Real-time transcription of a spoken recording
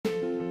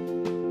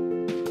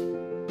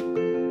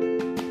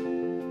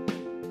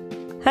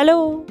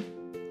Hello,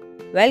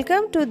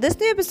 welcome to this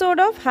new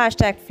episode of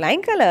Hashtag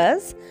Flying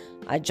Colors,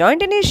 a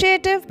joint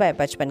initiative by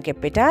Bachpan Ke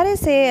Pitare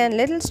Se and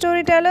Little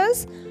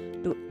Storytellers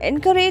to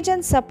encourage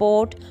and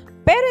support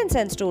parents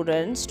and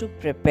students to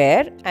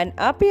prepare and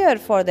appear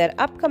for their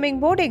upcoming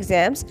board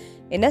exams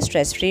in a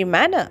stress-free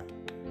manner.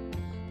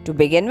 To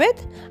begin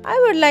with, I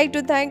would like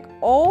to thank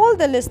all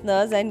the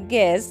listeners and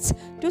guests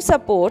to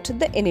support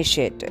the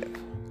initiative.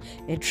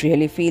 It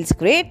really feels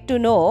great to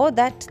know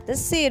that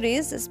this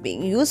series is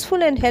being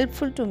useful and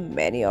helpful to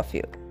many of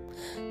you.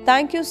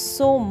 Thank you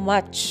so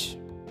much.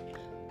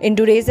 In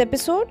today's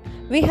episode,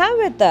 we have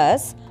with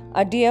us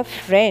a dear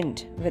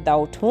friend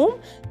without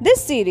whom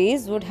this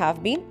series would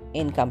have been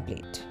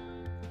incomplete.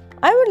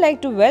 I would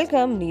like to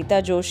welcome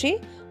Neeta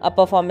Joshi, a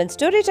performance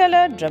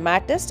storyteller,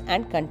 dramatist,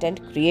 and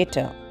content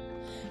creator.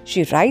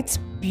 She writes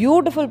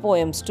beautiful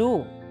poems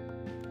too.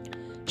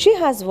 She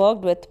has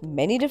worked with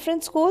many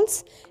different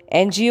schools,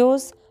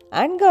 NGOs,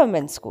 and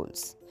government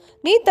schools.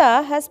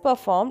 Neeta has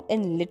performed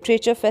in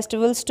literature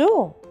festivals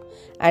too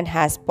and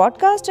has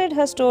podcasted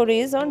her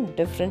stories on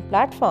different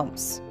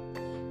platforms.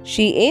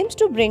 She aims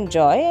to bring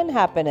joy and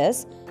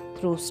happiness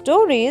through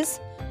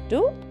stories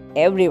to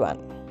everyone.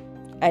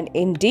 And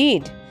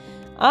indeed,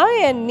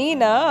 I and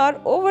Nina are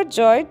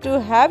overjoyed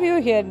to have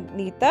you here,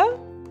 Neeta.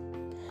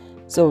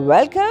 So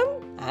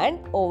welcome and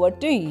over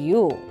to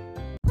you.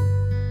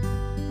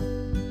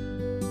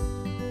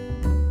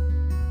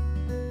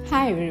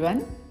 Hi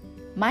everyone,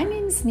 my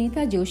name is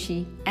Neeta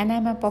Joshi and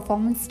I'm a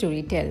performance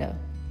storyteller.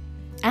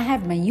 I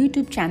have my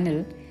YouTube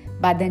channel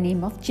by the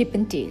name of Chip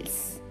and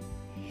Tales.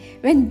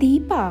 When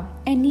Deepa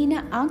and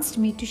Nina asked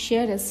me to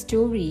share a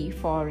story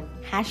for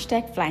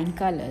Hashtag Flying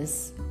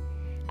Colors,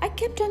 I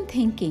kept on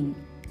thinking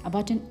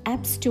about an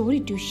apt story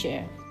to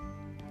share.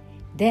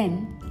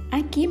 Then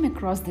I came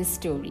across this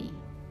story.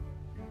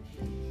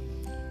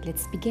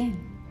 Let's begin.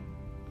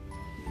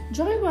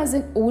 Joy was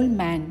an old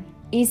man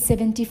aged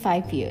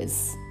 75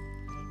 years.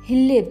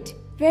 He lived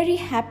very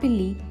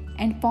happily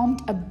and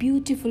formed a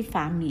beautiful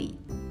family.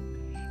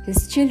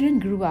 His children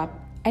grew up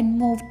and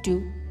moved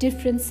to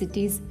different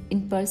cities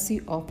in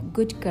pursuit of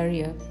good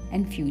career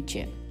and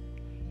future.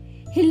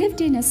 He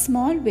lived in a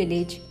small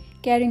village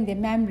carrying the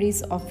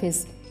memories of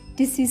his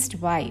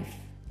deceased wife.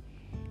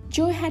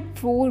 Joy had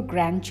 4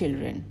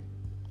 grandchildren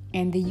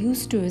and they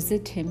used to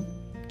visit him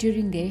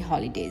during their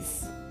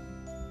holidays.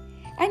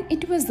 And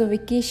it was the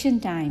vacation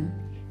time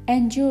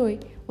and Joy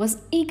was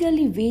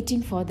eagerly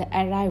waiting for the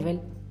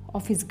arrival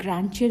of his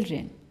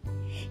grandchildren.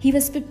 He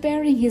was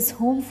preparing his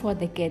home for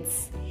the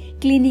kids,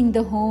 cleaning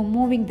the home,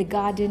 moving the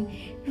garden,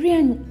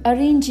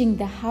 arranging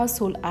the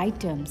household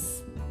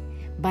items,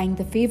 buying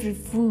the favorite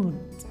food,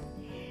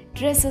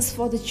 dresses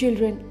for the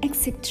children,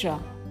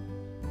 etc.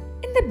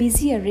 In the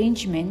busy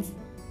arrangements,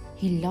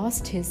 he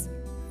lost his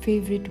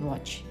favorite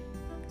watch,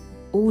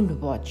 old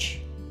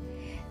watch.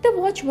 The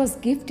watch was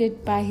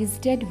gifted by his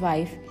dead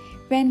wife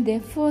when their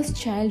first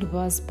child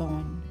was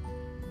born.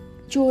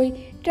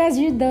 Joy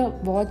treasured the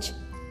watch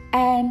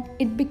and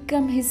it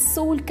became his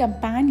sole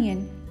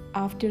companion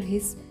after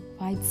his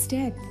wife's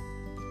death.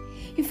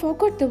 He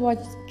forgot the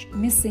watch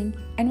missing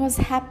and was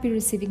happy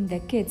receiving the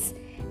kids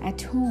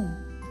at home.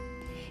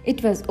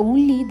 It was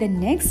only the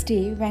next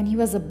day when he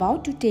was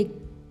about to take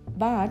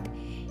bath,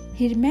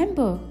 he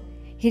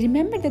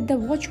remembered that the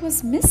watch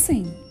was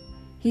missing.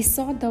 He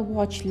saw the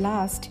watch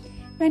last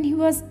when he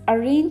was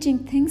arranging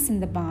things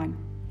in the barn.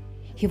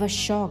 He was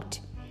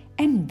shocked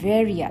and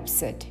very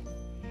upset.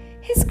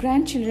 His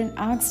grandchildren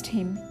asked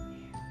him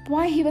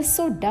why he was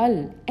so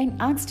dull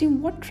and asked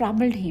him what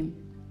troubled him.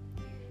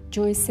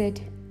 Joy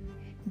said,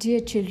 "Dear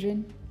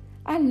children,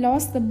 I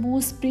lost the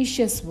most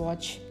precious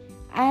watch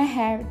I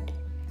had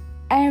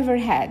ever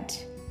had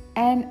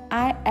and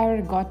I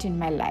ever got in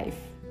my life.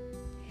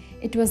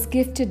 It was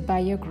gifted by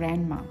your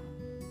grandma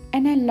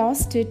and I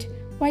lost it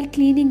while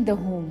cleaning the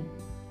home.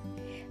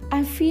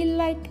 I feel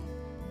like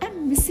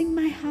I'm missing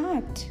my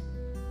heart."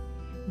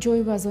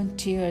 Joy was on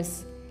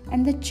tears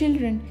and the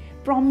children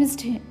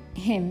promised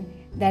him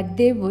that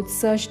they would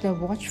search the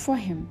watch for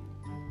him.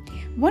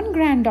 One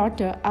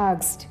granddaughter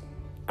asked,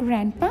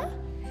 "Grandpa,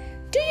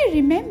 do you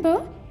remember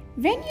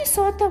when you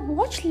saw the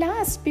watch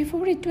last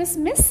before it was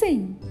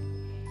missing?"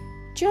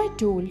 Joy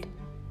told,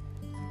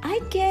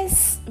 "I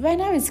guess when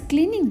I was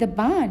cleaning the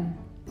barn."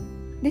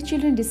 The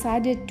children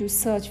decided to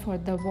search for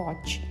the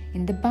watch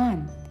in the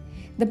barn.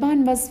 The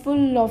barn was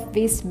full of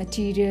waste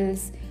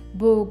materials,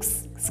 books,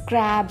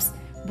 scraps,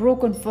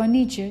 broken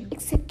furniture,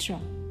 etc.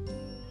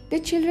 The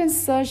children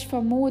searched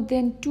for more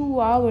than 2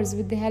 hours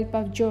with the help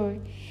of Joy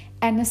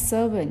and a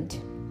servant,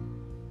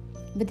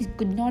 but they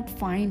could not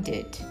find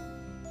it.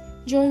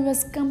 Joy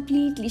was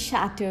completely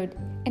shattered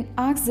and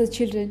asked the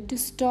children to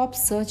stop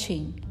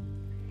searching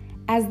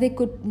as they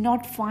could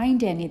not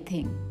find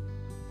anything.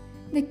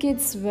 The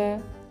kids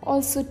were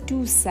also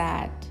too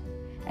sad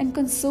and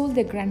consoled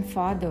their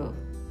grandfather.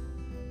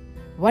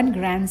 One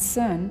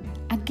grandson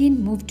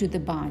again moved to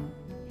the barn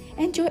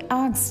and Joy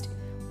asked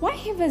why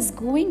he was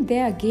going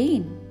there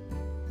again.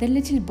 The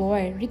little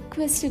boy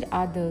requested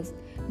others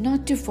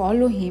not to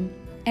follow him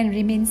and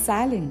remain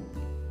silent.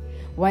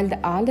 While the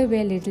others were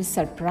a little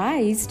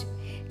surprised,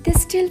 they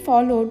still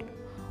followed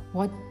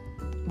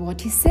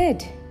what he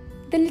said.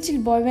 The little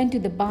boy went to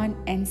the barn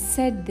and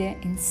sat there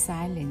in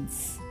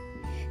silence.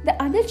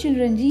 The other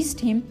children reached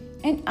him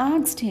and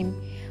asked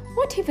him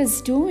what he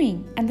was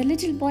doing, and the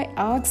little boy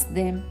asked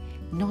them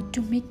not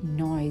to make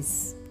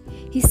noise.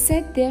 He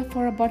sat there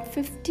for about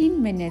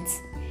 15 minutes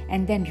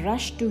and then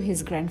rushed to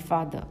his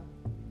grandfather.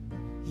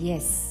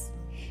 Yes,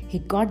 he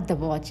got the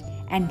watch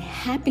and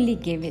happily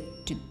gave it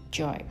to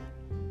Joy.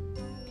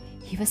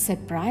 He was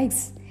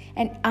surprised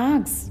and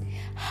asked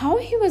how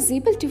he was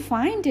able to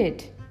find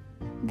it.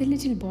 The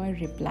little boy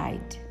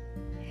replied,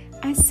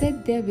 "I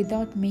sat there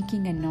without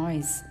making a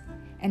noise,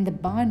 and the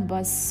barn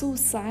was so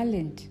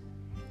silent.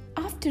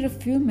 After a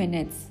few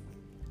minutes,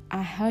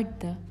 I heard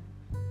the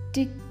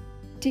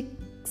tick-tick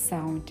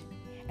sound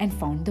and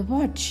found the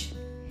watch."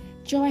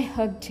 Joy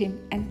hugged him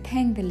and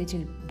thanked the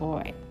little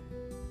boy.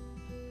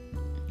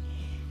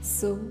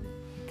 So,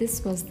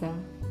 this was the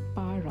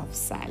power of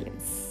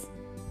silence.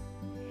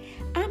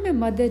 I'm a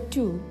mother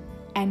too,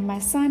 and my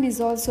son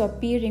is also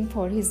appearing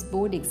for his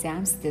board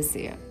exams this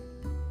year.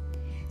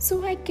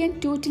 So I can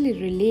totally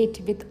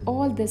relate with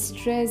all the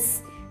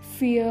stress,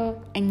 fear,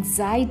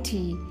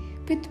 anxiety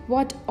with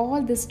what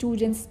all the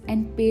students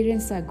and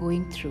parents are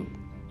going through.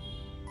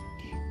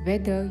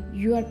 Whether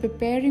you are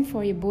preparing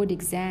for your board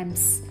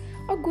exams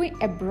or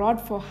going abroad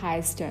for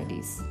higher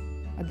studies,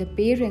 or the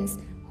parents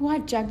who are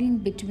juggling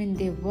between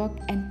their work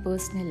and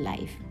personal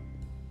life.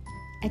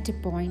 At a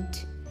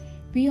point,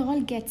 we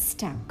all get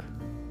stuck.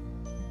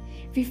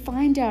 We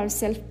find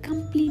ourselves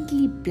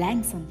completely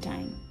blank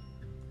sometimes.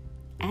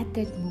 At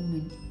that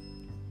moment,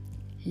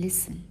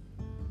 listen.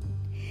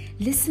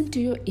 Listen to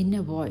your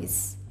inner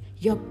voice,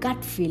 your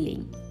gut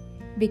feeling,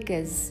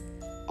 because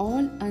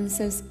all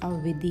answers are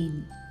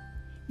within.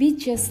 We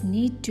just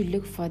need to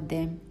look for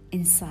them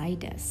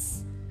inside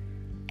us.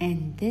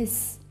 And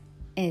this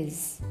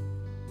is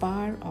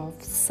power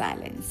of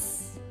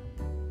silence.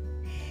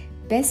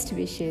 Best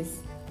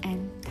wishes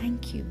and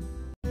thank you.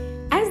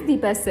 As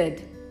Deepa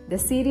said, the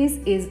series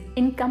is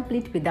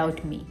incomplete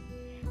without me.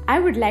 I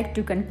would like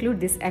to conclude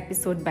this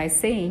episode by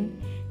saying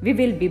we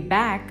will be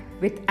back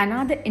with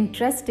another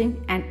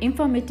interesting and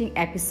informative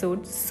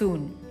episode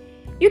soon.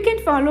 You can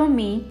follow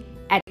me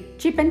at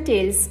Chip and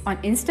Tales on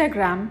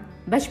Instagram,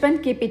 Bachpan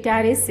Ke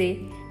Pitare Se,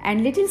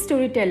 and Little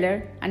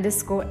Storyteller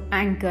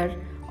 _Anchor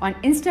on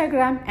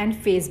Instagram and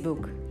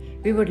Facebook.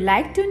 We would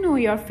like to know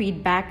your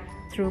feedback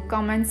through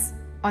comments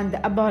on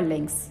the above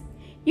links.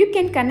 You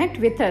can connect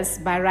with us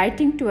by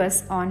writing to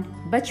us on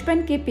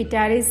Bachpan Ke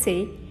Pitare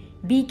Se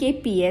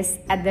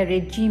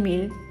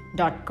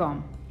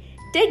bkps@gmail.com.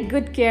 Take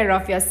good care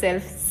of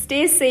yourself.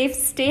 Stay safe,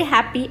 stay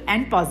happy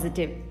and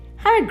positive.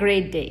 Have a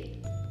great day.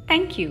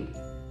 Thank you.